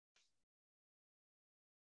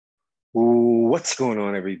What's going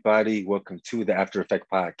on, everybody? Welcome to the After Effect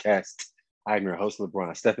Podcast. I'm your host,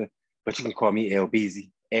 LeBron Stephen, but you can call me LBZ,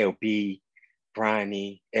 LB,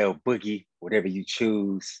 Bronny, L Boogie, whatever you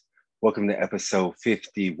choose. Welcome to episode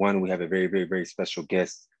 51. We have a very, very, very special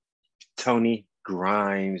guest. Tony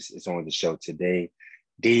Grimes is on the show today.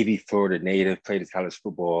 Davie, Florida native, played his college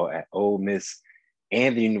football at Ole Miss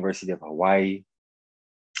and the University of Hawaii.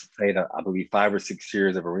 Played, I believe, 5 or 6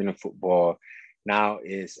 years of arena football. Now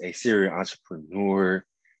is a serial entrepreneur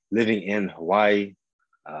living in Hawaii.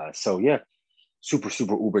 Super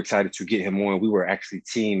uber excited to get him on. We were actually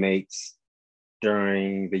teammates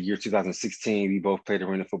during the year 2016. We both played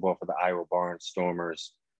arena football for the Iowa Barnstormers.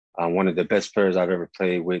 One of the best players I've ever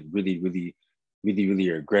played with. Really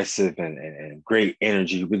aggressive and great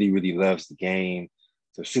energy. Really loves the game.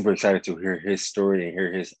 So super excited to hear his story and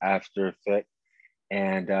hear his after effect.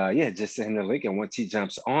 And just send him the link. And once he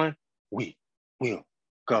jumps on, we will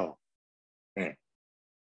go. Man,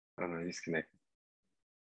 I don't know, disconnected.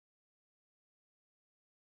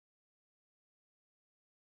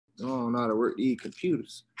 I don't know how to work these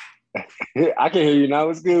computers. I can hear you now.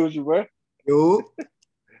 What's good with you, bro? Yo.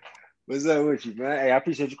 What's up with you, man? Hey, I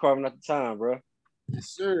appreciate you carving out the time, bro.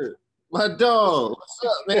 Yes, sir. My dog. What's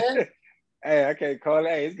up, man? Hey, I can't call it.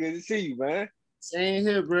 Hey, it's good to see you, man. Same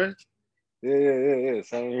here, bro. Yeah.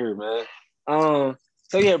 Same here, man.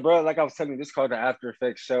 Bro, like I was telling you, this is called the After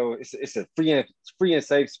Effects Show. It's a free and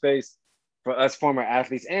safe space for us former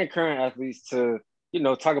athletes and current athletes to,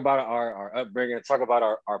 talk about our upbringing, talk about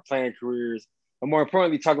our playing careers, but more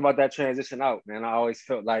importantly, talk about that transition out, man. I always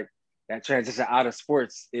felt like that transition out of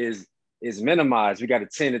sports is minimized. We got a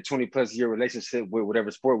 10 to 20 plus year relationship with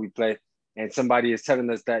whatever sport we play. And somebody is telling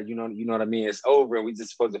us that, you know what I mean? It's over and we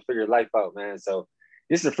just supposed to figure life out, man. So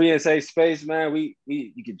this is a free and safe space, man.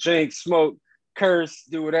 You can drink, smoke, curse,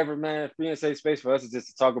 do whatever, man. Free and safe space for us is just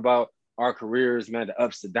to talk about our careers, man, the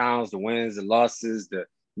ups, the downs, the wins, the losses, the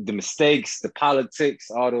mistakes, the politics,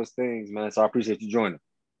 all those things, man. So I appreciate you joining.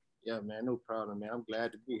 Yeah, man, no problem, man. I'm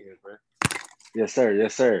glad to be here, bro. Yes,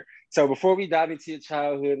 sir. So before we dive into your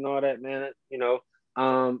childhood and all that, man,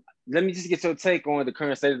 let me just get your take on the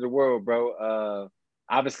current state of the world, bro.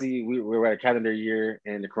 Obviously, we're at a calendar year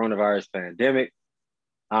in the coronavirus pandemic.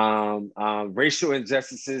 Racial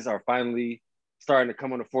injustices are finally starting to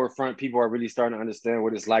come on the forefront. People are really starting to understand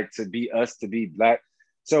what it's like to be us, to be Black.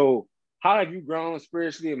 So how have you grown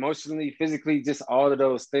spiritually, emotionally, physically, just all of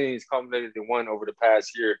those things culminated in one over the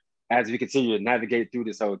past year as we continue to navigate through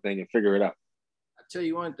this whole thing and figure it out? I tell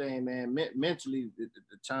you one thing, man, mentally,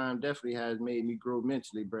 the time definitely has made me grow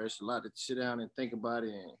mentally, bro. It's a lot to sit down and think about it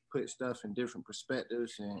and put stuff in different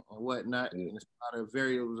perspectives and whatnot. And there's a lot of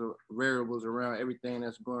variables around everything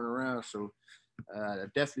that's going around. So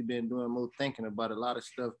I've definitely been doing more thinking about a lot of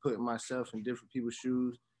stuff, putting myself in different people's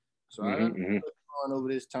shoes. So I've been on over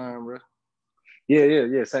this time, bro.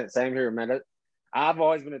 Yeah. Same here, man. I've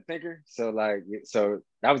always been a thinker. So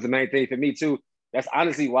that was the main thing for me too. That's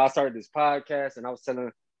honestly why I started this podcast. And I was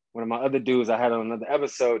telling one of my other dudes I had on another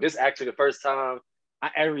episode, this is actually the first time I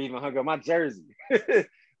ever even hung up my jersey.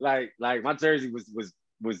 like my jersey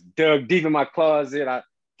was dug deep in my closet. I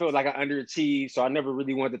felt like I underachieved. So I never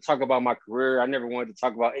really wanted to talk about my career. I never wanted to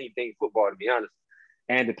talk about anything football, to be honest.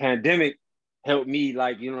 And the pandemic helped me,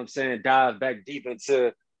 dive back deep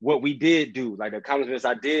into what we did do, like the accomplishments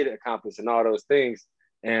I did accomplish and all those things.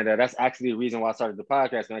 And that's actually the reason why I started the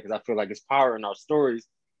podcast, man, because I feel like it's power in our stories.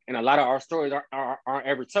 And a lot of our stories aren't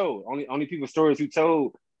ever told. Only people's stories who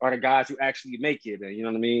told are the guys who actually make it, and you know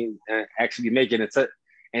what I mean? And actually make it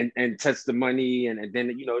and touch the money. And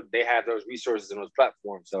then, they have those resources and those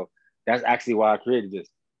platforms. So that's actually why I created this.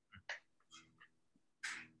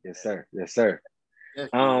 Yes, sir. That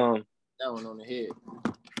one on the head.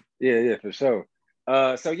 Yeah, for sure.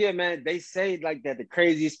 Man, they say like that the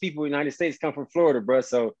craziest people in the United States come from Florida, bro.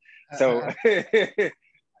 So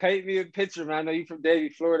paint me a picture, man. I know you from Davie,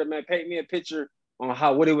 Florida, man. Paint me a picture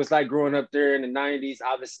on what it was like growing up there in the 90s.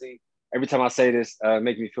 Obviously, every time I say this,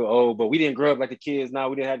 make me feel old, but we didn't grow up like the kids now.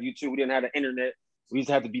 We didn't have YouTube. We didn't have the internet. We used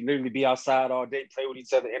to have to literally be outside all day, play with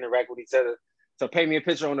each other, interact with each other. So paint me a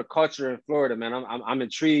picture on the culture in Florida, man. I'm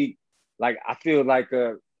intrigued. Like, I feel like,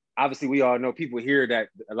 obviously we all know people here that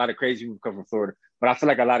a lot of crazy people come from Florida, but I feel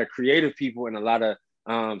like a lot of creative people and a lot of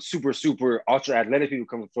super ultra athletic people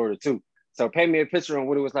come from Florida too. So paint me a picture on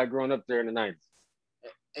what it was like growing up there in the 90s.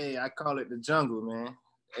 Hey, I call it the jungle, man.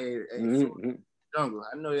 Hey, jungle.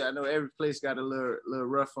 I know every place got a little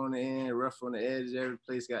rough on the end, rough on the edge. Every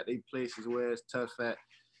place got their places where it's tough at.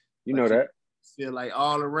 You know that. Feel like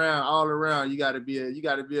all around, you gotta be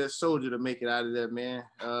a soldier to make it out of there, man.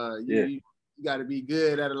 You gotta be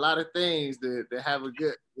good at a lot of things to have a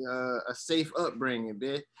good a safe upbringing,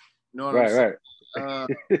 man. You know what I'm saying? Right.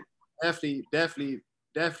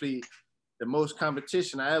 Definitely the most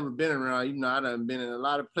competition I ever been around. You know, I done been in a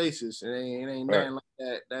lot of places. It ain't nothing like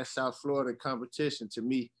that South Florida competition to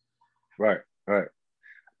me. Right.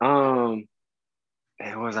 And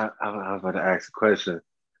what was I was about to ask a question.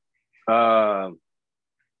 How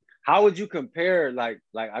would you compare like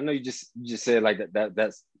I know you just said like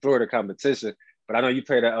that's Florida competition, but I know you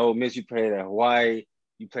played at Ole Miss, you played at Hawaii,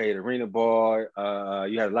 you played arena ball,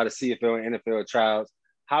 you had a lot of CFL and NFL trials.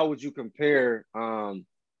 How would you compare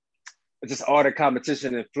just all the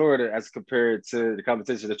competition in Florida as compared to the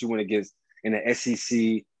competition that you went against in the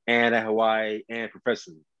SEC and at Hawaii and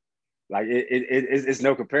professionally? Like it's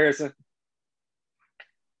no comparison.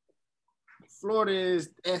 Florida is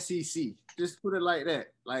SEC. Just put it like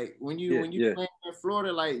that. Like when you playing in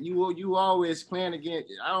Florida, like you always playing against.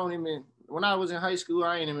 When I was in high school,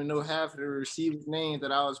 I didn't even know half of the receivers' names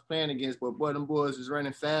that I was playing against, but boy, them boys was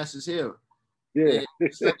running fast as hell. Yeah.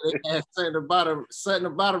 Something about them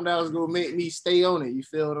that was gonna make me stay on it. You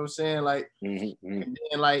feel what I'm saying? Like, and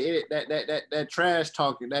then like that trash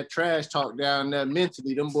talk down there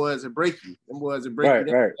mentally, them boys will break you. Them boys will break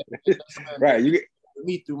you. Right. You get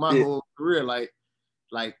me through my whole career.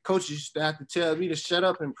 Like coaches used to have to tell me to shut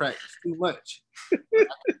up and practice too much.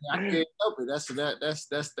 I can't help it. That's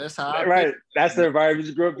how I right. That's the environment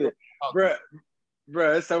you grew up in,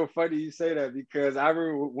 bro. It's so funny you say that because I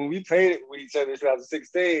remember when we played with each other in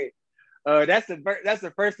 2016. That's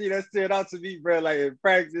the first thing that stood out to me, bro. Like in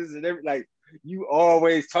practice and everything, like you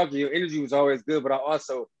always talking, your energy was always good. But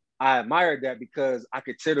I admired that because I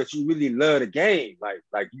could tell that you really love the game, like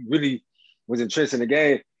you really was interested in the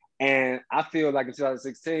game. And I feel like in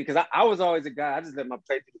 2016, because I was always a guy, I just let my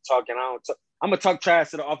play people talk, and I'm gonna talk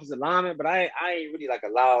trash to the offensive lineman, but I ain't really like a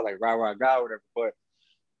loud like rah guy or whatever. But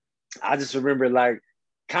I just remember like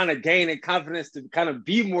kind of gaining confidence to kind of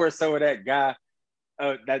be more so of that guy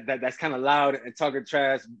that's kind of loud and talking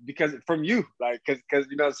trash because from you, like, cause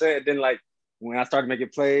you know what I'm saying. And then like when I started making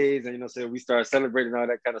plays and we started celebrating all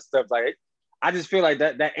that kind of stuff, like I just feel like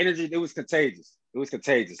that energy, it was contagious. It was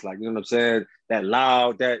contagious, like you know what I'm saying. That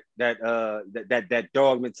loud, that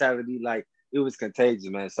dog mentality, like it was contagious,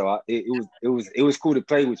 man. So it was cool to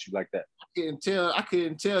play with you like that. I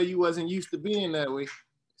couldn't tell you wasn't used to being that way.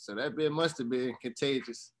 So that bit must have been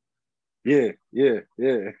contagious. Yeah. It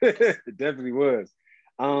definitely was.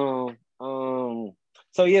 So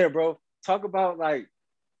yeah, bro, talk about like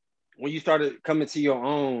when you started coming to your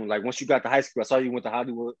own, like once you got to high school. I saw you went to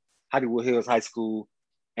Hollywood Hills High School,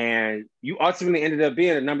 and you ultimately ended up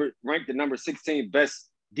being ranked the number 16 best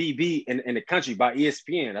DB in the country by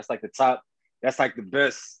ESPN. That's like the top, that's like the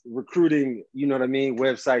best recruiting, you know what I mean,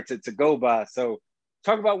 website to go by. So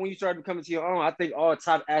talk about when you started coming to your own. I think all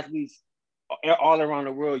top athletes all around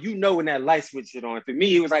the world, when that light switch hit on. For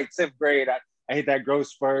me, it was like 10th grade. I hit that growth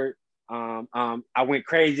spurt. I went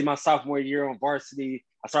crazy my sophomore year on varsity.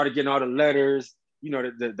 I started getting all the letters.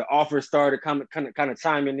 The offers started kind of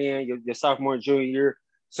chiming in your sophomore and junior year.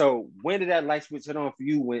 So when did that light switch hit on for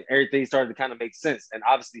you when everything started to kind of make sense? And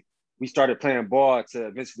obviously, we started playing ball to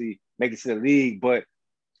eventually make it to the league. But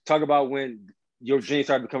talk about when your dream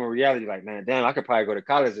started becoming a reality. Like, man, damn, I could probably go to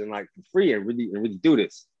college and like for free and really do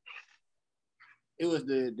this. It was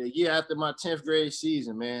the year after my 10th grade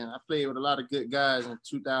season, man. I played with a lot of good guys in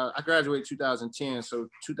 2000. I graduated 2010, so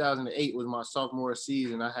 2008 was my sophomore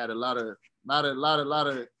season. I had a lot of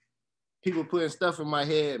people putting stuff in my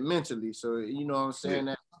head mentally. So you know what I'm saying.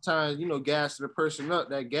 That sometimes gas to the person up.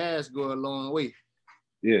 That gas go a long way.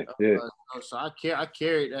 Yeah. So I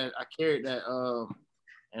carried that.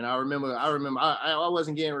 And I remember I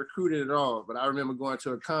wasn't getting recruited at all, but I remember going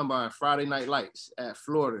to a combine, Friday Night Lights at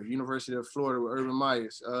Florida, University of Florida with Urban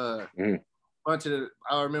Myers. I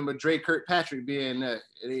remember Dre Kirkpatrick being there.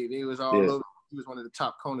 They was all over. He was one of the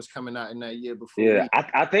top corners coming out in that year before. Yeah,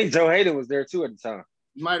 I think Joe Hayden was there too at the time.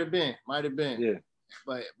 Might have been. Yeah.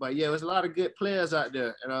 But yeah, it was a lot of good players out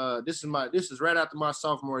there, and this is right after my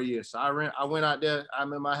sophomore year. So I went out there. I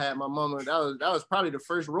remember I had my mama. That was probably the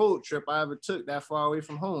first road trip I ever took that far away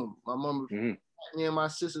from home. My mama, me and my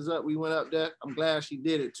sisters up. We went up there. I'm glad she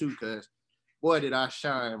did it too, cause boy did I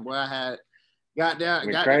shine. Boy, I had got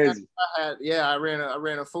crazy. I ran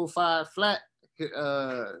a 4.5 flat.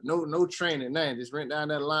 No training, nothing. Just went down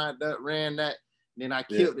that line, ran that. Then I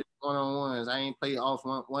killed it one-on-ones. I ain't played off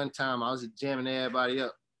one time. I was just jamming everybody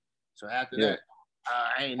up. So after that,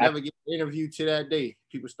 I ain't never get interviewed to that day.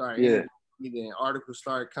 People started interviewing me, then articles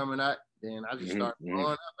started coming out. Then I just started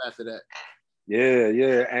growing up after that. Yeah.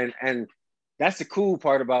 And that's the cool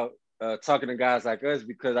part about talking to guys like us,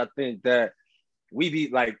 because I think that we be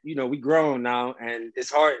like, we grown now, and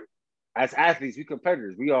it's hard as athletes, we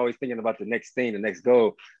competitors. We always thinking about the next thing, the next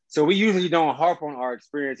goal. So we usually don't harp on our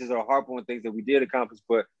experiences or harp on things that we did accomplish.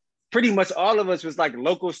 But pretty much all of us was like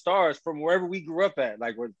local stars from wherever we grew up at,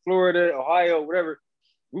 like with Florida, Ohio, whatever.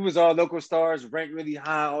 We was all local stars, ranked really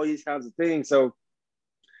high, all these kinds of things. So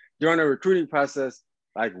during the recruiting process,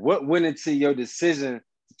 like what went into your decision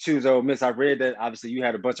to choose Ole Miss? I read that obviously you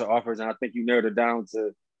had a bunch of offers, and I think you narrowed it down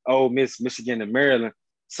to Ole Miss, Michigan, and Maryland.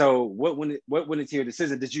 So what went into your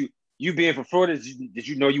decision? Did you being from Florida, did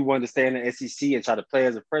you know you wanted to stay in the SEC and try to play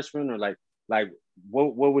as a freshman, or like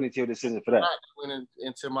what went into your decision for that? Went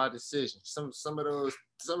into my decision. Some of those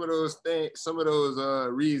things, some of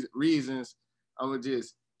those reasons, I would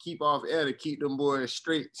just keep off air to keep them boys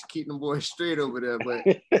straight over there. But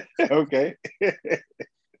okay.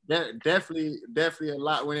 definitely a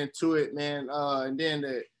lot went into it, man. And then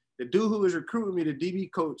the dude who was recruiting me, the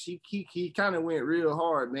DB coach, he kind of went real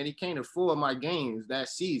hard, man. He came to 4 of my games that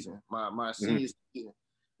season, my senior season.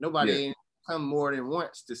 Nobody ain't come more than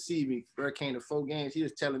once to see me. Bro came to 4 games. He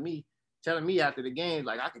was telling me after the game,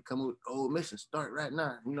 like, I could come with Ole Miss and start right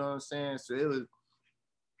now. You know what I'm saying? So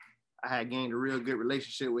I had gained a real good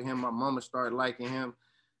relationship with him. My mama started liking him.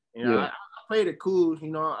 I played it cool,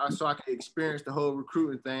 so I could experience the whole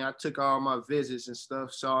recruiting thing. I took all my visits and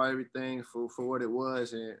stuff, saw everything for what it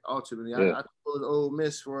was, and ultimately I chose Ole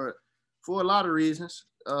Miss for a lot of reasons.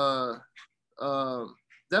 Definitely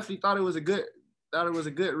thought it was a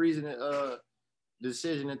good reason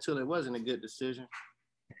decision until it wasn't a good decision.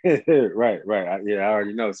 Right. I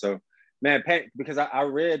already know. So, man, because I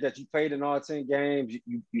read that you played in all 10 games.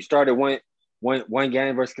 You started one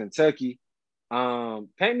game versus Kentucky.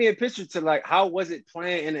 Paint me a picture to like how was it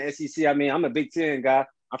playing in the SEC? I mean, I'm a Big Ten guy.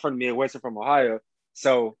 I'm from the Midwest, from Ohio,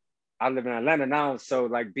 so I live in Atlanta now. So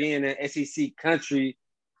like being in SEC country,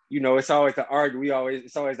 it's always the argument.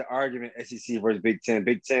 It's always the argument SEC versus Big Ten.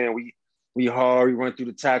 Big Ten, we hard, we run through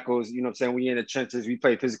the tackles. You know what I'm saying? We in the trenches. We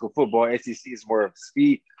play physical football. SEC is more of a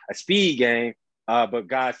speed game, but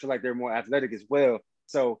guys feel like they're more athletic as well.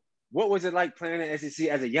 So what was it like playing in SEC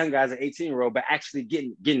as a young guy, as an 18-year-old, but actually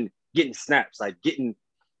getting snaps, like getting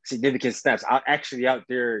significant snaps, actually out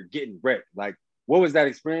there getting wrecked? Like, what was that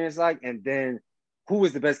experience like? And then who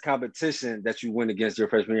was the best competition that you went against your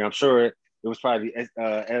freshman year? I'm sure it was probably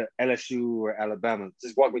LSU or Alabama.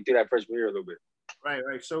 Just walk me through that freshman year a little bit. Right.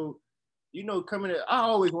 So, coming in, I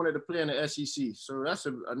always wanted to play in the SEC. So that's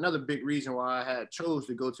another big reason why I had chose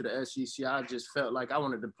to go to the SEC. I just felt like I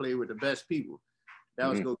wanted to play with the best people. That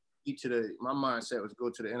was my mindset was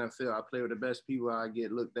go to the NFL. I play with the best people. I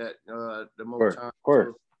get looked at the most time. Of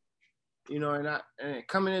course. So, and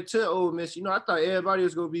coming into Ole Miss, I thought everybody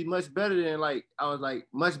was gonna be much better than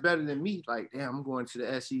much better than me. Like, damn, I'm going to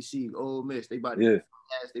the SEC. Ole Miss, they about to be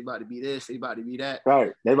fast, they about to be this, they about to be that.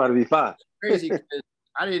 Right, they about to be fine. Crazy.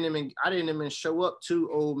 I didn't even show up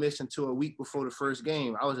to Ole Miss until a week before the first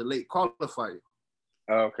game. I was a late qualifier.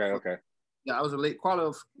 Okay. Yeah, I was a late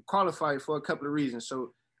qualifier for a couple of reasons.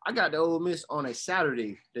 So I got to Ole Miss on a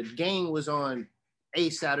Saturday. The game was on a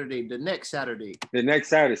Saturday, the next Saturday.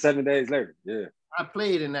 7 days later. Yeah. I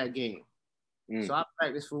played in that game. So I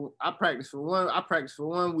practiced for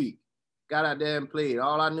 1 week. Got out there and played.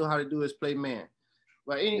 All I knew how to do is play man.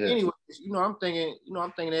 But anyways, I'm thinking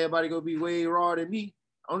everybody gonna be way raw than me.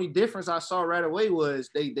 Only difference I saw right away was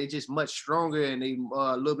they just much stronger and they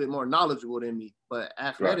a little bit more knowledgeable than me. But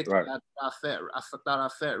athletically, right. I thought I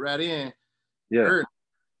fit right in. Yeah. Early.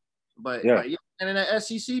 But yeah, and in the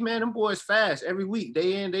SEC, man, them boys fast every week,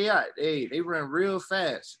 day in, day out. They run real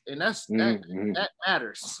fast, and that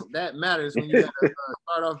matters. That matters when you got to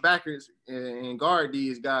start off backwards and guard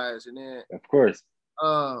these guys, and then of course,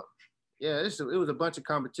 it was a bunch of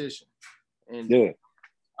competition, and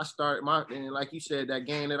I started and like you said, that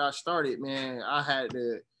game that I started, man, I had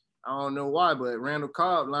to. I don't know why, but Randall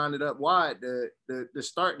Cobb lined it up wide to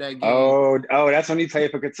start that game. Oh, that's when he played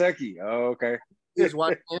for Kentucky. Oh, okay. He was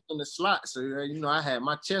watching him in the slot, so I had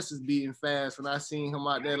my chest was beating fast when I seen him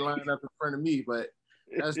out there lined up in front of me. But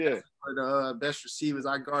that's one of the best receivers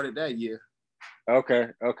I guarded that year. Okay.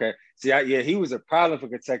 See, he was a problem for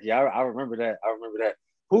Kentucky. I remember that.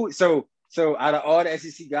 So out of all the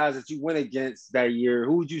SEC guys that you went against that year,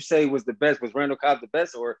 who would you say was the best? Was Randall Cobb the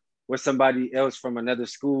best, or was somebody else from another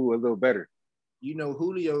school a little better?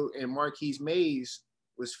 Julio and Marquise Mays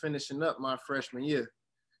was finishing up my freshman year.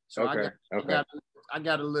 So I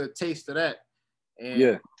got a little taste of that,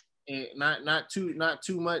 and not too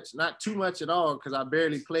much at all because I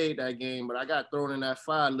barely played that game, but I got thrown in that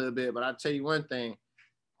fire a little bit. But I tell you one thing,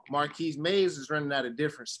 Marquise Mays is running at a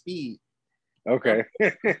different speed. Okay.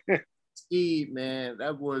 Speed, man.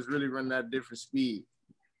 That boy's really running at a different speed.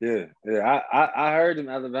 Yeah. I heard them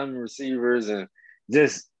Alabama receivers and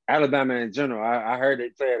just Alabama in general. I heard they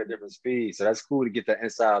play at a different speed, so that's cool to get that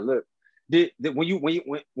inside look. Did when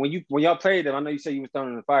y'all played them? I know you said you was throwing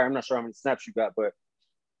in the fire. I'm not sure how many snaps you got, but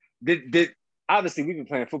did obviously we've been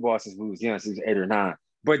playing football since we was young, since 8 or 9.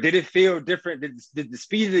 But did it feel different? Did the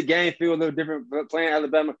speed of the game feel a little different playing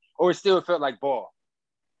Alabama, or it still felt like ball?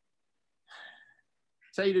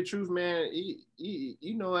 Tell you the truth, man,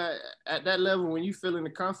 you know, at that level, when you feeling the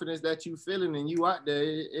confidence that you feeling and you out there,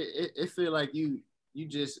 it feel like you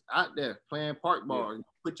just out there playing park ball. You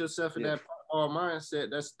put yourself in that park ball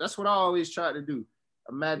mindset. That's what I always try to do.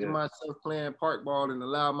 Imagine myself playing park ball and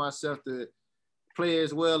allow myself to play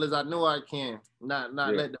as well as I know I can. Not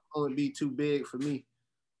let the moment be too big for me.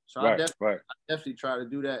 So I definitely try to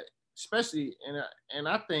do that, especially and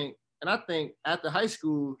I think after high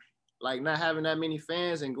school, like not having that many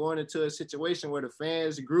fans and going into a situation where the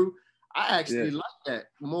fans grew, I actually like that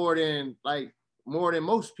more than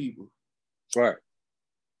most people. Right.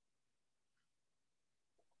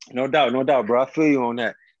 No doubt, bro. I feel you on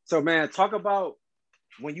that. So, man, talk about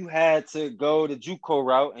when you had to go the JUCO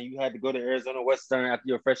route and you had to go to Arizona Western after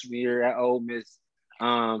your freshman year at Ole Miss.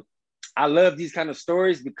 I love these kind of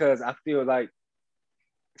stories because I feel like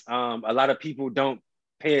a lot of people don't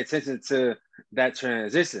pay attention to that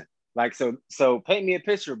transition. Like, so paint me a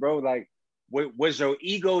picture, bro. Like, was your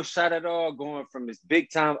ego shot at all going from this big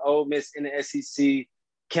time Ole Miss in the SEC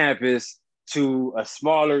campus to a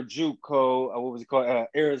smaller JUCO, what was it called,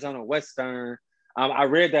 Arizona Western? I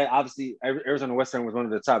read that obviously Arizona Western was one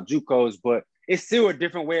of the top JUCOs, but it's still a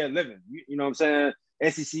different way of living. You know what I'm saying?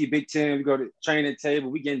 SEC, Big Ten, we go to training table,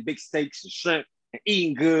 we getting big steaks and shrimp and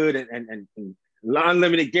eating good and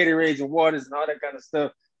unlimited Gatorades and waters and all that kind of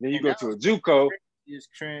stuff. Then you go to a JUCO.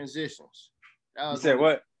 Transitions. You said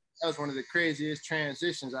what? That was one of the craziest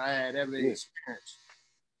transitions I had ever experienced.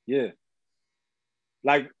 Yeah.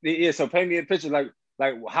 So paint me a picture. Like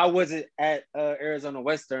how was it at Arizona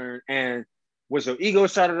Western, and was your ego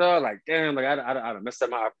shot at all? Like, damn, like I messed up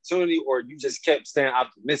my opportunity, or you just kept staying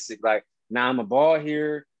optimistic? Like, now I'm a ball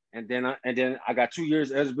here, and then I got 2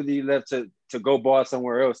 years eligibility left to go ball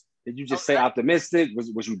somewhere else. Did you just stay optimistic?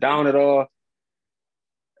 Was you down at all?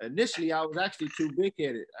 Initially, I was actually too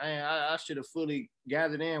big-headed. I should have fully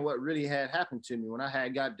gathered in what really had happened to me when I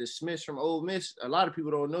had got dismissed from Ole Miss. A lot of people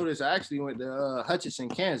don't know this. I actually went to Hutchinson,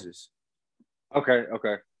 Kansas. Okay.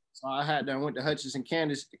 So I went to Hutchinson,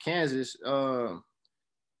 Kansas.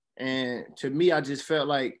 And to me, I just felt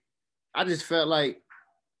like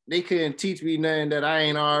they couldn't teach me nothing that I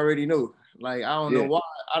ain't already know. Like, I don't know why.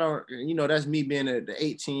 I don't, that's me being the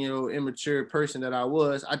 18-year-old immature person that I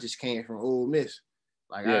was. I just came from Ole Miss.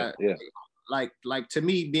 Like to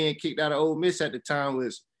me, being kicked out of Ole Miss at the time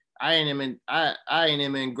was I ain't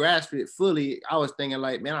even grasp it fully. I was thinking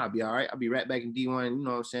like, man, I'll be all right. I'll be right back in D1. You know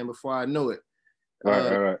what I'm saying? Before I know it,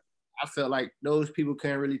 right. I felt like those people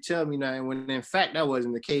couldn't really tell me nothing. When in fact that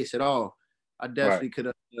wasn't the case at all. I definitely could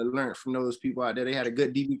have learned from those people out there. They had a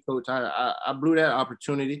good DB coach. I blew that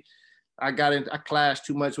opportunity. I clashed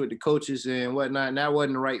too much with the coaches and whatnot, and that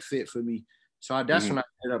wasn't the right fit for me. So that's when I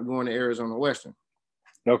ended up going to Arizona Western.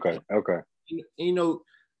 Okay.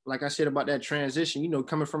 Like I said about that transition,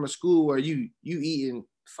 coming from a school where you eating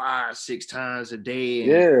 5-6 times a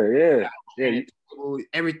day. And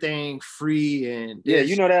everything free and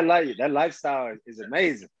this, that lifestyle is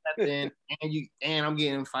amazing. and I'm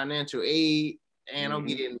getting financial aid and I'm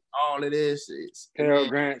getting all of this. It's Pell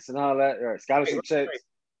grants and all that, scholarship checks.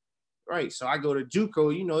 Right. So I go to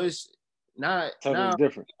JUCO, it's not totally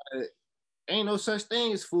different. Ain't no such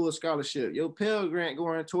thing as full scholarship. Your Pell Grant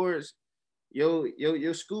going towards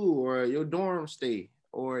your school or your dorm stay,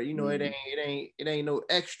 or it ain't no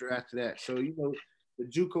extra after that. So the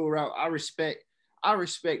JUCO route, I respect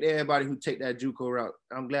everybody who take that JUCO route.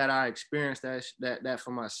 I'm glad I experienced that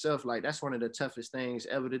for myself. Like, that's one of the toughest things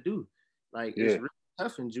ever to do. Like, it's really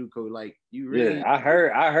tough in JUCO. Like, you really. Yeah, I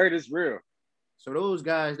heard it's real. So those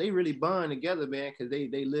guys, they really bond together, man, because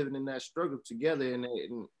they living in that struggle together, and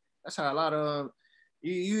that's how a lot of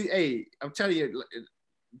hey, I'm telling you,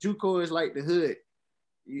 JUCO is like the hood.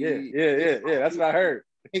 Yeah. That's what I heard.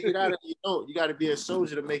 Make it out of you got to be a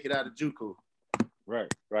soldier to make it out of JUCO.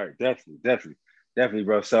 Right. Definitely,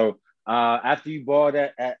 bro. So after you balled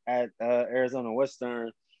at Arizona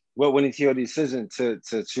Western, what went into your decision to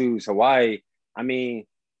choose Hawaii? I mean,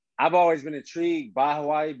 I've always been intrigued by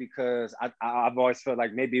Hawaii because I've always felt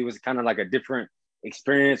like maybe it was kind of like a different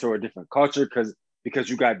experience or a different culture because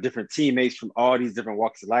you got different teammates from all these different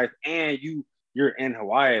walks of life, and you're in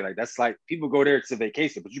Hawaii. Like, that's like people go there to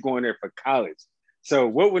vacation, but you're going there for college. So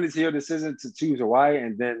what went into your decision to choose Hawaii,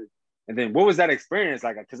 and then what was that experience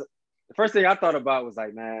like? Because the first thing I thought about was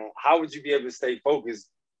like, man, how would you be able to stay focused,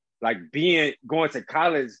 like going to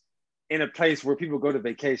college in a place where people go to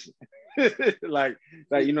vacation, like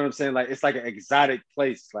you know what I'm saying? Like it's like an exotic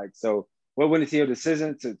place. Like so, what went into your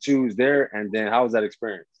decision to choose there, and then how was that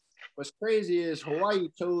experience? What's crazy is Hawaii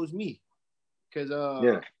chose me because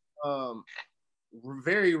Yeah. um,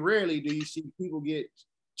 very rarely do you see people get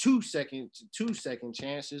 2 second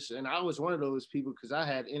chances, and I was one of those people because I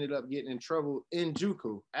had ended up getting in trouble in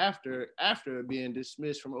JUCO after being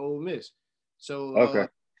dismissed from Ole Miss. So Okay.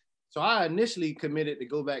 so I initially committed to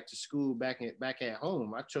go back to school back at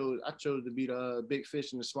home. I chose to be the big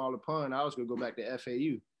fish in the smaller pond. I was gonna go back to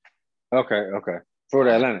FAU. Okay. Okay. So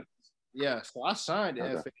Florida Atlantic. yeah, so I signed the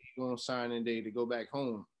Okay. FAU on signing day to go back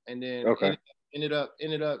home, and then Okay. ended up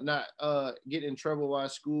not getting in trouble while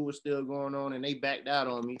school was still going on, and they backed out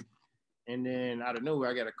on me. And then out of nowhere,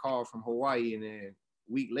 I got a call from Hawaii, and then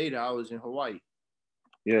a week later, I was in Hawaii.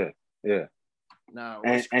 Yeah. Yeah. Now,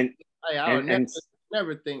 And what's and I would and and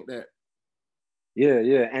never think that. yeah,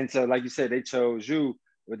 yeah. And so, like you said, they chose you,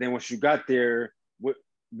 but then once you got there,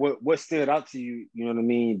 what stood out to you? You know what I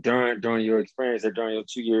mean during your experience or during your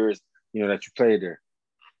 2 years, that you played there.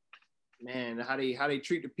 Man, how they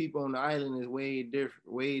treat the people on the island is way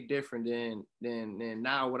different than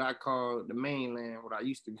now what I call the mainland. What I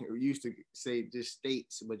used to say just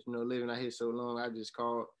states, but living out here so long, I just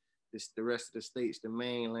call this the rest of the states the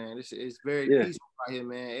mainland. It's very Yeah, peaceful out here,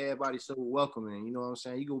 man. Everybody's so welcoming. You know what I'm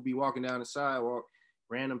saying? You gonna be walking down the sidewalk,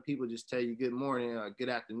 random people just tell you good morning, good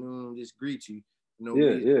afternoon, just greet you.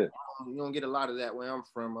 yeah, yeah. You don't get a lot of that where I'm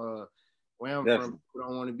from. Where I'm from, Definitely, people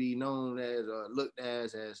don't want to be known as looked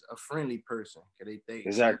as a friendly person because they think something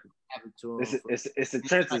exactly. happened to It's them. it's the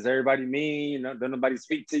trenches. Everybody mean. Don't nobody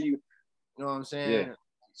speak to you. You know what I'm Yeah, saying?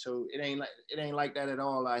 So it ain't like that at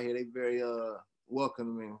all out here. They very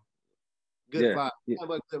welcoming, good yeah, vibes. yeah. Nothing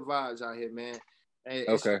but good vibes out here, man. Hey,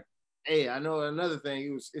 Okay. I know another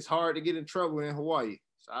thing. It's hard to get in trouble in Hawaii,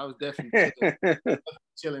 so I was definitely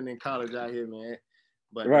chilling in college out here, man.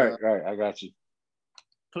 But Right, right. I got you.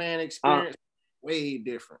 playing Uh, experience way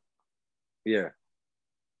different. yeah,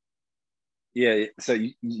 yeah. So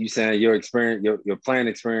you saying your experience, your playing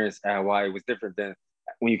experience at Hawaii was different than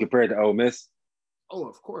when you compared to Ole Miss? Oh,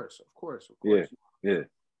 of course, of course, of Yeah, course. yeah,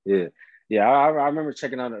 yeah, yeah. I remember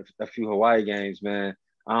checking out a few Hawaii games, man.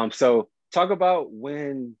 So talk about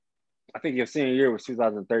when I think your senior year was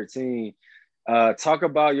 2013. Talk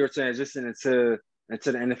about your transition into the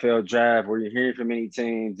NFL draft. Were you hearing from any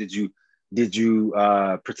teams? Did you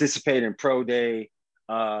participate in pro day?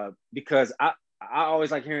 Because I always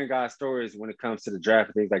like hearing guys' stories when it comes to the draft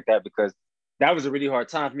and things like that because that was a really hard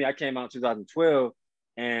time for me. I came out in 2012,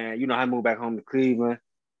 and I moved back home to Cleveland,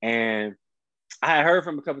 and I had heard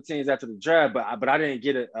from a couple teams after the draft, but I didn't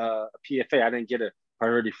get a PFA. I didn't get a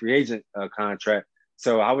priority free agent contract.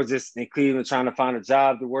 So I was just in Cleveland trying to find a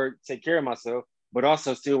job to work, take care of myself, but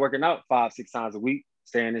also still working out 5, 6 times a week,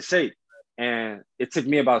 staying in shape. And it took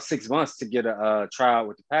me about 6 months to get a tryout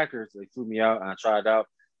with the Packers. They flew me out, and I tried out,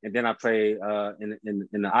 and then I played in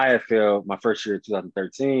the IFL my first year,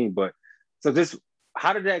 2013. But so this,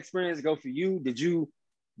 how did that experience go for you?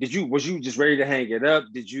 Was you just ready to hang it up?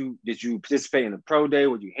 Did you participate in the pro day?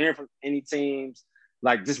 Were you hearing from any teams?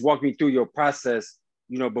 Like, just walk me through your process,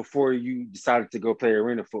 before you decided to go play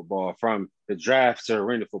arena football from the draft to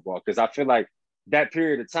arena football. Because I feel like that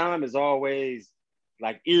period of time is always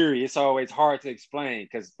like eerie. It's always hard to explain.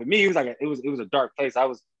 Because for me, it was like it was a dark place. I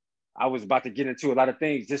was about to get into a lot of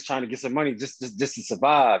things, just trying to get some money, just to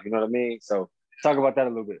survive. You know what I mean? So talk about that a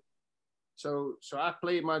little bit. So I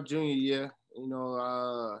played my junior year, and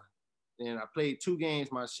I played 2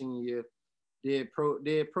 games my senior year. Did pro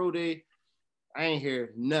day. I ain't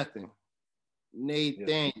hear nothing.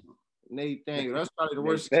 Yeah. Nathaniel. That's probably the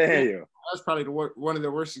worst experience. Nathaniel. That's probably one of the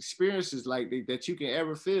worst experiences that you can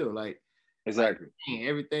ever feel. Like Exactly. man,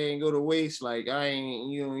 everything go to waste. Like I ain't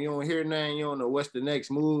you don't hear nothing. You don't know what's the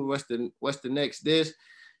next move. What's the next this.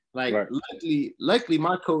 Like Right. luckily,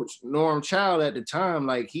 my coach Norm Child at the time,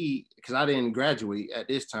 because I didn't graduate at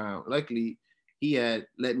this time. Luckily, he had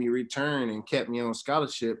let me return and kept me on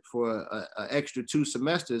scholarship for a extra 2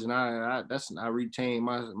 semesters, and I retained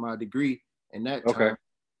my degree in that Okay. time.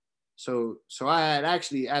 So I had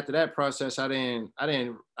actually after that process, I didn't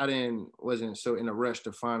wasn't so in a rush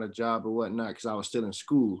to find a job or whatnot because I was still in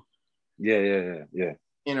school. Yeah. Yeah. Yeah. Yeah.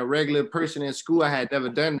 In a regular person in school, I had never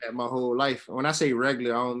done that my whole life. When I say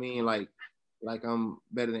regular, I don't mean like I'm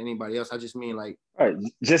better than anybody else. I just mean like Right.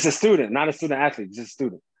 Just a student, not a student athlete, just a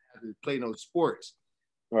student. I didn't play no sports.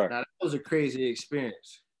 Right. Now that was a crazy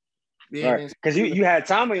experience. being Right. in Because school. you had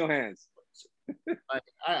time on your hands. Like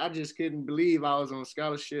I just couldn't believe I was on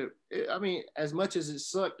scholarship. I mean, as much as it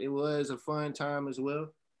sucked, it was a fun time as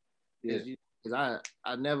well. Yeah. Because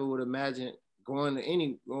I never would imagine going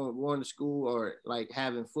to school or like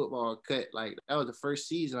having football cut. Like that was the first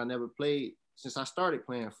season I never played since I started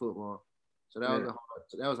playing football. So that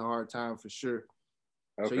was a hard time for sure.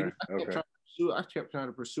 So Okay. I kept trying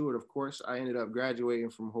to pursue it. Of course, I ended up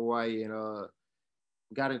graduating from Hawaii and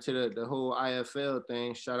got into the whole IFL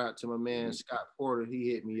thing. Shout out to my man Scott Porter.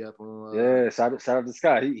 He hit me up on. Yeah. Shout out to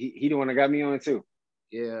Scott. He the one that got me on too.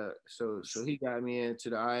 Yeah, so he got me into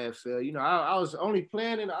the IFL. You know, I was only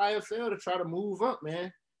playing in the IFL to try to move up,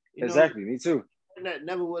 man. You Exactly, know, me too. that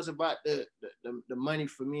never was about the money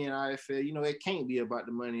for me in IFL. You know, it can't be about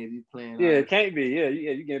the money if you playing Yeah, IFL. it can't be. Yeah,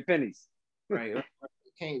 you getting pennies. Right. It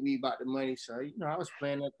can't be about the money. So, you know, I was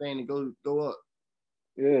playing that thing to go up.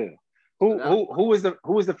 Yeah. So Who was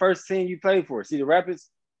the first team you played for? See the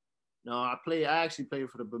Rapids? no, I actually played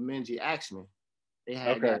for the Bemidji Axemen. They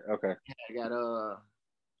had Okay.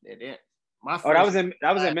 my Oh, first that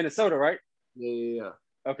was in Minnesota, right? yeah.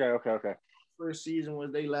 Okay. First season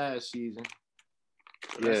was their last season.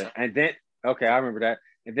 So Yeah, and then I remember that.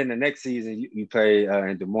 And then the next season you played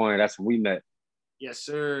in Des Moines. That's when we met. Yes,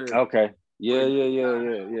 sir. Okay. Yeah.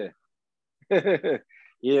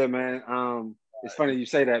 Yeah, man. It's funny you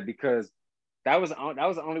say that because that was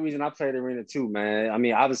the only reason I played Arena too, man. I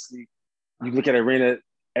mean, obviously, you look at Arena.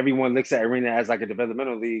 Everyone looks at Arena as like a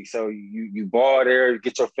developmental league. So you ball there,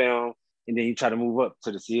 get your film, and then you try to move up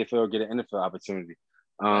to the CFL, get an NFL opportunity.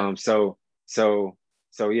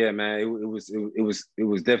 So yeah, man, it was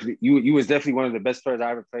definitely you was definitely one of the best players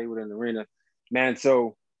I ever played with in the Arena, man.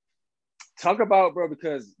 So talk about, bro,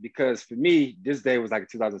 because for me this day was like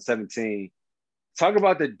 2017. Talk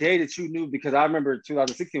about the day that you knew, because I remember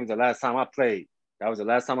 2016 was the last time I played. That was the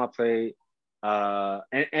last time I played.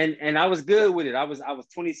 And I was good with it. I was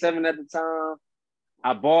 27 at the time.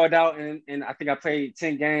 I balled out and I think I played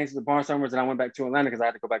 10 games with the Barnstormers, and I went back to Atlanta because I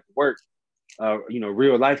had to go back to work.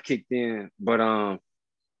 Real life kicked in. But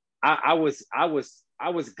I was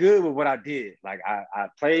good with what I did. Like I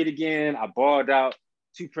played again, I balled out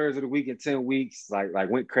 2 players of the week in 10 weeks, like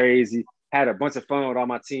went crazy, had a bunch of fun with all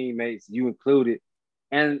my teammates, you included.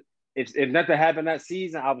 And if nothing happened that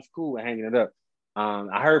season, I was cool with hanging it up.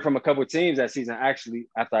 I heard from a couple of teams that season actually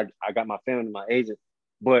after I got my family and my agent,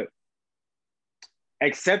 but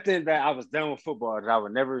accepting that I was done with football, that I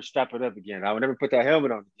would never strap it up again, I would never put that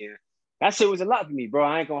helmet on again. That shit was a lot for me, bro.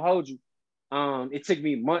 I ain't gonna hold you. It took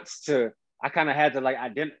me months to. I kind of had to like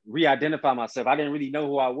re-identify myself. I didn't really know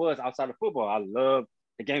who I was outside of football. I love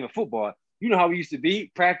the game of football. You know how we used to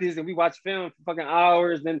be practice and we watch film for fucking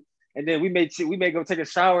hours, and then we may go take a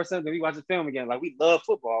shower or something. We watch the film again. Like we love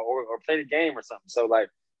football or play the game or something. So like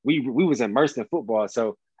we was immersed in football.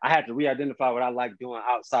 So I had to re-identify what I like doing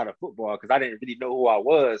outside of football because I didn't really know who I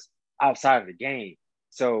was outside of the game.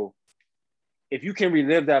 So if you can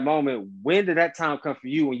relive that moment, when did that time come for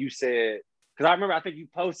you when you said? Because I remember, I think you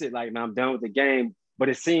posted like, "Man, I'm done with the game," but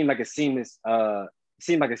it seemed like a seamless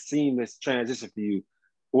transition for you.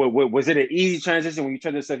 Was it an easy transition when you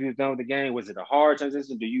told yourself you was done with the game? Was it a hard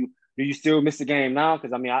transition? Do you still miss the game now?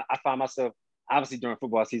 Because I mean, I find myself obviously during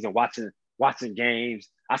football season watching games.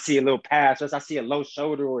 I see a little pass rush, I see a low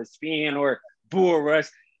shoulder or a spin or bull rush.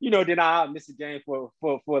 Then I miss the game for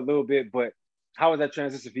a little bit. But how was that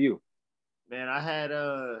transition for you? Man, I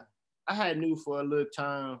had knew for a little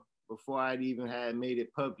time before I'd even had made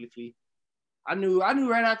it publicly. I knew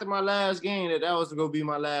right after my last game that was gonna be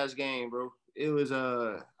my last game, bro. It was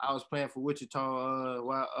I was playing for Wichita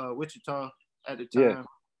at the time.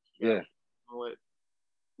 Yeah. What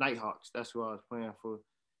Nighthawks? That's who I was playing for.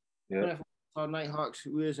 Yeah. Playing for Nighthawks.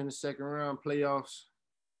 We was in the second round playoffs.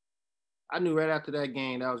 I knew right after that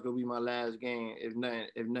game that was gonna be my last game. If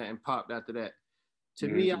nothing popped after that. To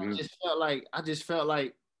me, I just felt like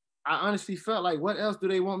I honestly felt like, what else do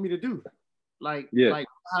they want me to do? Like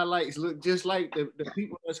highlights look just like the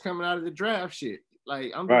people that's coming out of the draft shit.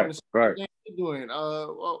 Like I'm doing the same thing they're doing.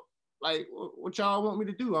 Well, like what y'all want me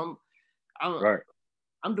to do?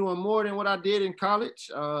 I'm doing more than what I did in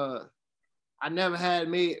college. I never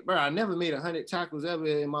made 100 tackles ever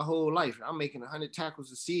in my whole life. I'm making 100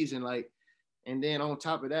 tackles a season, like. And then on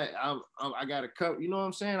top of that, I got to cover. You know what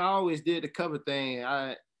I'm saying? I always did the cover thing.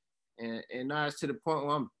 And now it's to the point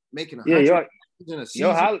where I'm making 100 in a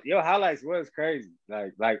season. Your highlights was crazy.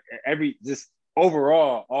 Like every just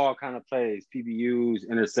overall all kind of plays, PBUs,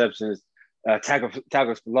 interceptions,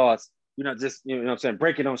 tackles for loss. Just what I'm saying,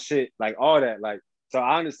 breaking on shit, like all that. Like, so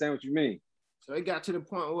I understand what you mean. So it got to the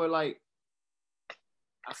point where like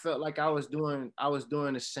I felt like I was doing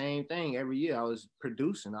the same thing every year. I was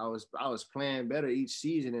producing. I was playing better each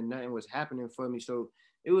season, and nothing was happening for me. So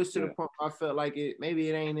it was to the point where I felt like maybe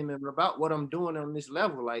it ain't even about what I'm doing on this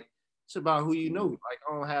level. Like it's about who you know. Like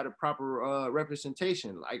I don't have the proper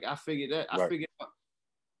representation. Like I figured that. I figured out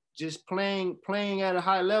just playing at a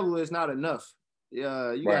high level is not enough. You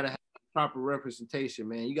gotta have proper representation,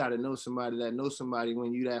 man. You gotta know somebody that knows somebody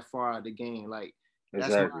when you that far out the game. Like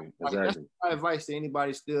that's my advice to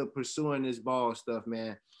anybody still pursuing this ball stuff,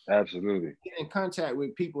 man. Absolutely. Get in contact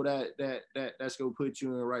with people that's gonna put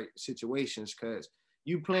you in the right situations, because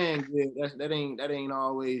you playing good, that ain't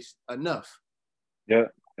always enough. Yeah,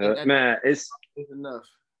 man, it's enough.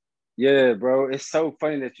 Yeah, bro. It's so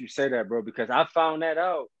funny that you say that, bro, because I found that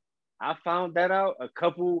out. A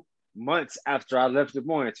couple months after I left Des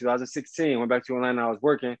Moines in 2016. Went back to Atlanta. I was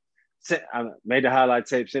working. I made the highlight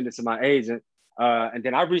tape, sent it to my agent. And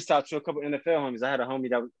then I reached out to a couple NFL homies. I had a homie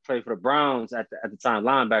that played for the Browns at the time,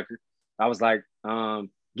 linebacker. I was like,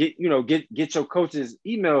 get your coach's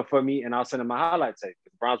email for me, and I'll send him my highlight tape.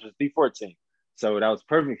 The Browns was B14, so that was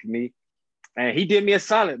perfect for me. And he did me a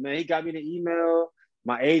solid, man. He got me the email.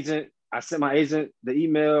 I sent my agent the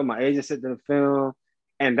email. My agent sent the film,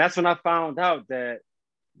 and that's when I found out that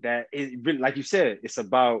it really, like you said, it's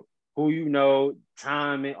about who you know,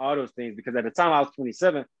 timing, all those things. Because at the time I was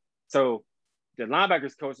 27, so the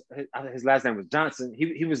linebackers coach, his last name was Johnson.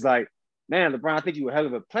 He was like, "Man, LeBron, I think you a hell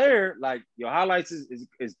of a player. Like your highlights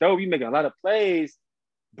is dope. You making a lot of plays,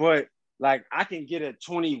 but like I can get a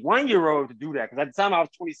 21-year-old to do that." Because at the time I was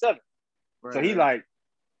 27, right. So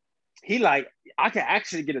he like I can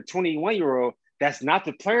actually get a 21-year-old that's not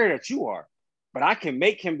the player that you are, but I can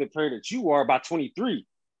make him the player that you are by 23.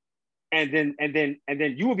 And then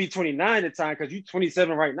you will be 29 at the time because you're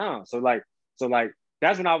 27 right now. So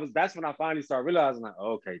that's when I finally started realizing, like,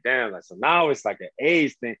 okay, damn, like, so now it's like an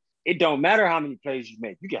age thing. It don't matter how many plays you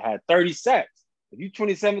make. You can have 30 sacks. If you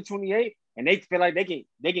 27, 28, and they feel like they can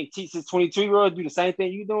teach this 22-year-old do the same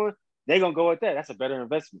thing you doing, they're gonna go with that. That's a better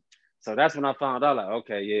investment. So that's when I found out, like,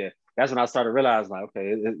 okay, yeah. That's when I started realizing, like,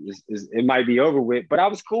 okay, it might be over with. But I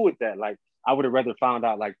was cool with that. Like, I would have rather found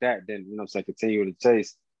out like that than, you know what I'm saying, continue to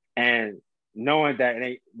chase. And knowing that it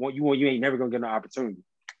ain't you ain't never gonna get an opportunity.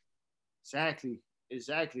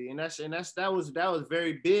 Exactly. And that was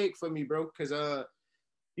very big for me, bro. Cause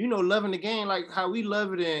loving the game like how we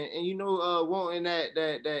love it, and wanting that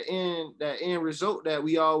end result that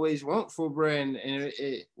we always want for, bro. And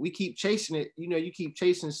we keep chasing it. You keep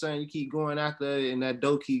chasing something, you keep going after it, and that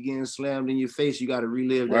door keep getting slammed in your face. You got to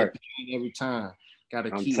relive that pain every time. Got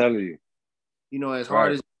to keep. I'm telling you. As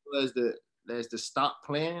hard as it was to stop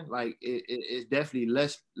playing, like it's definitely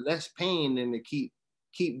less pain than to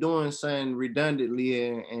keep doing something redundantly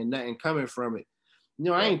and nothing coming from it.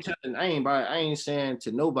 I ain't saying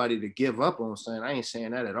to nobody to give up on something. I ain't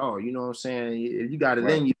saying that at all. You know what I'm saying? If you got it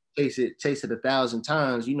in you, chase it 1,000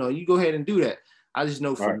 times. You go ahead and do that. I just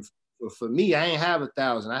know for me, I ain't have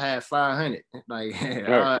 1,000. I had 500. Like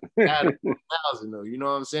I had 1,000 though. You know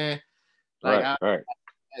what I'm saying? Like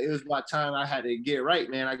it was about time I had to get right,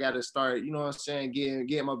 man. I got to start, you know what I'm saying,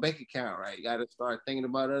 getting my bank account right. Got to start thinking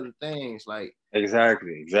about other things, like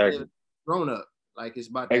exactly grown up. Like it's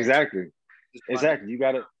about that exactly. You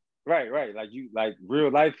got to right. Like real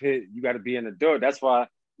life hit. You got to be an adult. That's why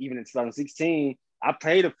even in 2016, I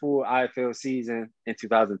played a full IFL season in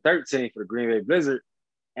 2013 for the Green Bay Blizzard,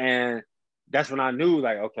 and that's when I knew,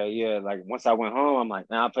 like, okay, yeah, like once I went home, I'm like,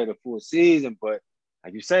 man, I played a full season, but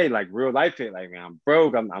like you say, like real life hit, like, man, I'm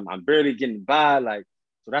broke. I'm barely getting by. Like,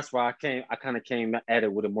 so that's why I kind of came at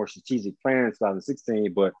it with a more strategic plan in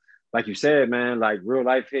 2016. But like you said, man, like real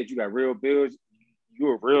life hit, you got real bills,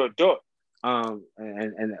 you're a real adult.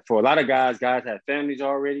 And for a lot of guys have families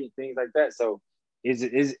already and things like that. So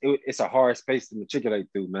it's a hard space to matriculate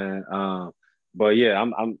through, man. But yeah,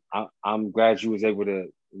 I'm glad you was able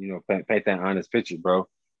to, paint that honest picture, bro.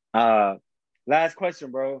 Last question,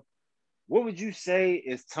 bro. What would you say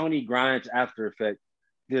is Tony Grimes' after effect?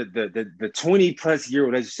 The 20+ year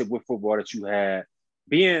relationship with football that you had,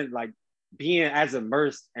 being as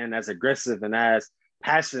immersed and as aggressive and as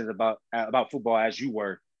passionate about football as you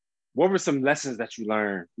were. What were some lessons that you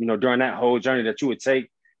learned, during that whole journey that you would take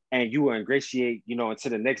and you would ingratiate, into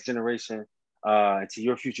the next generation, to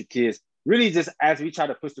your future kids? Really, just as we try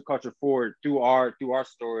to push the culture forward through our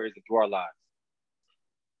stories and through our lives.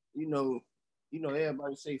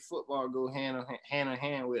 Everybody say football go hand in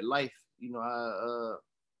hand with life. I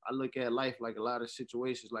look at life like a lot of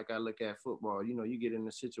situations, like I look at football. You get in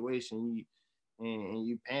a situation, and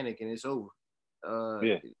you panic and it's over.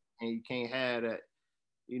 And you can't have that.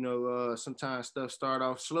 Sometimes stuff start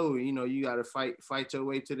off slow. You got to fight your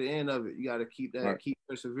way to the end of it. You got to keep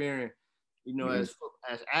persevering.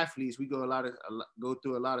 As athletes, we go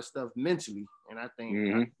through a lot of stuff mentally, and I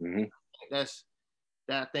think,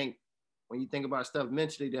 I think when you think about stuff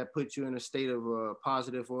mentally, that puts you in a state of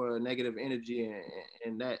positive or negative energy,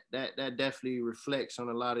 and that definitely reflects on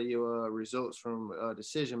a lot of your results from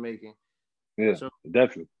decision making. Yeah, so,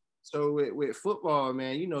 definitely. So with football,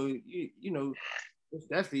 man, it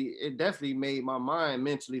definitely made my mind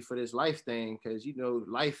mentally for this life thing, because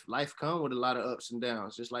life come with a lot of ups and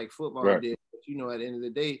downs, just like football did. But at the end of the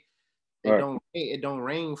day, it don't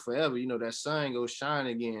rain forever. That sun goes shine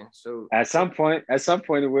again. So at some point it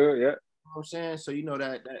will. Yeah. You know what I'm saying? So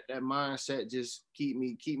that mindset just keep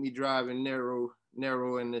me driving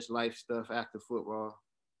narrow in this life stuff after football.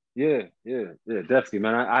 Yeah, definitely,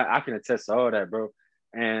 man. I can attest to all that, bro.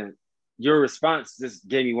 And your response just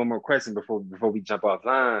gave me one more question before we jump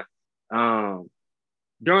offline.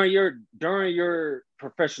 During your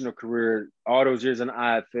professional career, all those years in the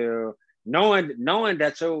IFL, knowing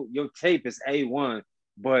that your tape is A1,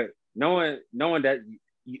 but knowing that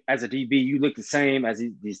you, as a DB, you look the same as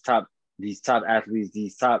these top athletes,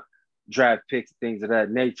 these top draft picks, things of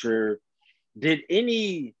that nature. Did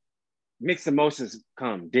any mixed emotions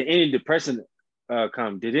come? Did any depression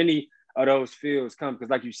come? Did any of those feels come?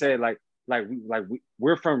 Because like you said,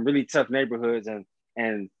 we're from really tough neighborhoods,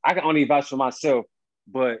 and I can only vouch for myself.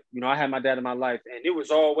 But I had my dad in my life, and it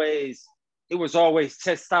was always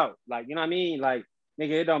test out. Like, you know what I mean? Like,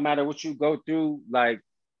 nigga, it don't matter what you go through. Like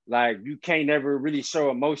you can't never really show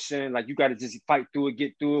emotion. Like, you got to just fight through it,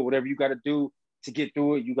 get through it. Whatever you got to do to get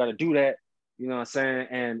through it, you got to do that. You know what I'm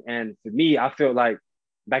saying? And for me, I felt like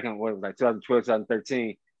back in 2012,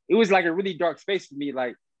 2013, it was like a really dark space for me.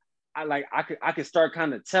 Like I could start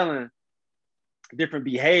kind of telling different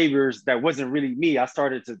behaviors that wasn't really me. I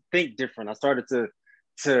started to think different. I started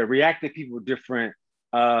to react to people different.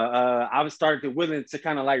 I was started to willing to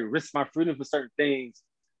kind of like risk my freedom for certain things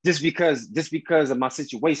just because of my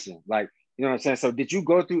situation. Like, you know what I'm saying? So did you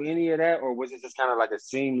go through any of that, or was it just kind of like a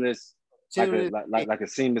seamless, like a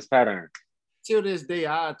seamless pattern? Till this day,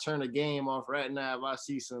 I turn the game off right now if I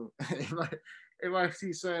see if I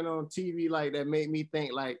see something on TV like that make me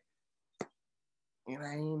think like,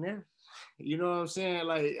 I ain't there. You know what I'm saying?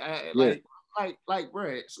 Like,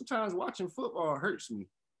 bro, sometimes watching football hurts me.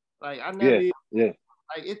 Like, I never,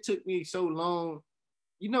 like, it took me so long.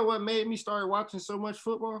 You know what made me start watching so much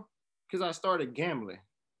football? Because I started gambling.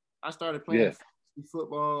 I started playing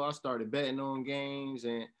football. I started betting on games,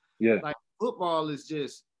 and like, football is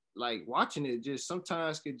just like watching it. Just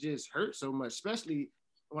sometimes could just hurt so much, especially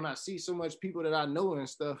when I see so much people that I know and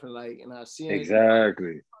stuff, and I see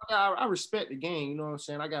exactly. I respect the game, you know what I'm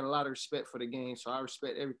saying? I got a lot of respect for the game, so I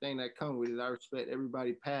respect everything that comes with it. I respect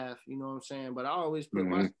everybody's path, you know what I'm saying? But I always put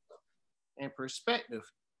myself in perspective,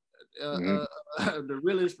 the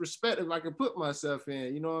realest perspective I can put myself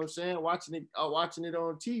in, you know what I'm saying? Watching it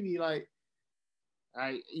on TV, like,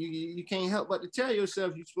 you can't help but to tell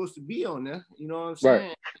yourself you're supposed to be on there, you know what I'm saying?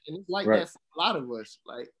 Right. And it's like that for a lot of us.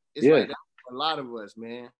 Like, it's like that for a lot of us,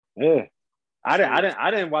 man. Yeah. I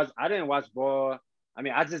didn't watch ball. I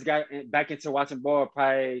mean, I just got back into watching ball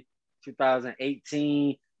probably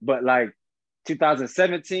 2018, but like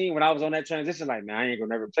 2017 when I was on that transition, like, man, I ain't gonna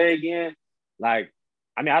never play again. Like,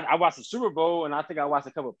 I mean, I watched the Super Bowl, and I think I watched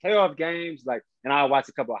a couple of playoff games, like, and I watched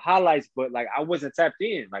a couple of highlights, but like I wasn't tapped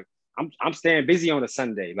in. Like, I'm staying busy on a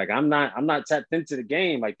Sunday. Like, I'm not tapped into the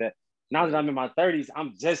game like that. Now that I'm in my 30s,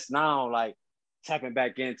 I'm just now like tapping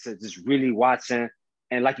back into just really watching.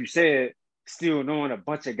 And like you said, still knowing a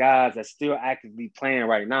bunch of guys that's still actively playing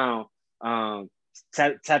right now,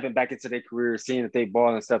 tapping back into their career, seeing that they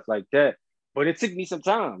ball and stuff like that. But it took me some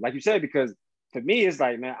time, like you said, because for me, it's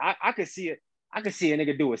like, man, I could see it. I could see a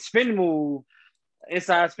nigga do a spin move,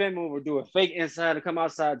 inside spin move, or do a fake inside to come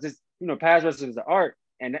outside. Just, pass rushing is the art,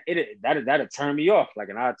 and that'd turn me off. Like,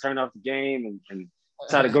 and I'd turn off the game and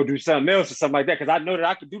try to go do something else or something like that, because I know that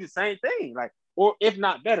I could do the same thing, like, or if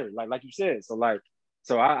not better, like you said.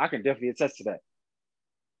 So I can definitely attest to that.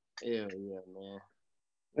 Yeah,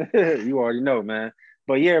 man. You already know, man.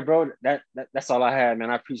 But yeah, bro, that's all I had, man.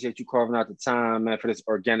 I appreciate you carving out the time, man, for this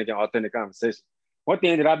organic and authentic conversation. One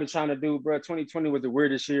thing that I've been trying to do, bro, 2020 was the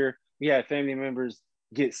weirdest year. We had family members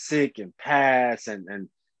get sick and pass, and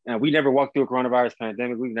we never walked through a coronavirus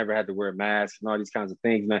pandemic. We've never had to wear masks and all these kinds of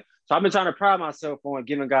things, man. So I've been trying to pride myself on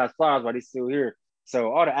giving guys flowers while they're still here.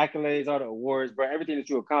 So all the accolades, all the awards, bro, everything that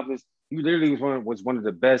you accomplished, you literally was one of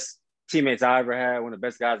the best teammates I ever had, one of the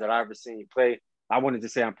best guys that I ever seen play. I wanted to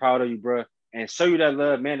say I'm proud of you, bro, and show you that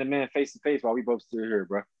love man to man, face to face while we both still here,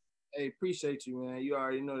 bro. Hey, appreciate you, man. You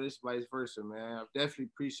already know this vice versa, man. I definitely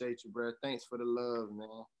appreciate you, bro. Thanks for the love, man.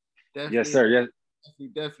 Yes, Definitely, sir. Yes.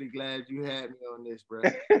 definitely glad you had me on this, bro.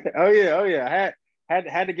 Oh yeah. Oh yeah. I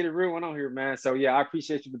had to get a real one on here, man. So yeah, I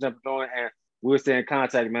appreciate you for jumping on, and we'll stay in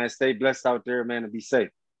contact, man. Stay blessed out there, man, and be safe.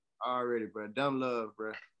 Already, bro. Dumb love,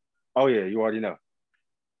 bro. Oh yeah, you already know.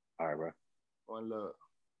 All right, bro. One love.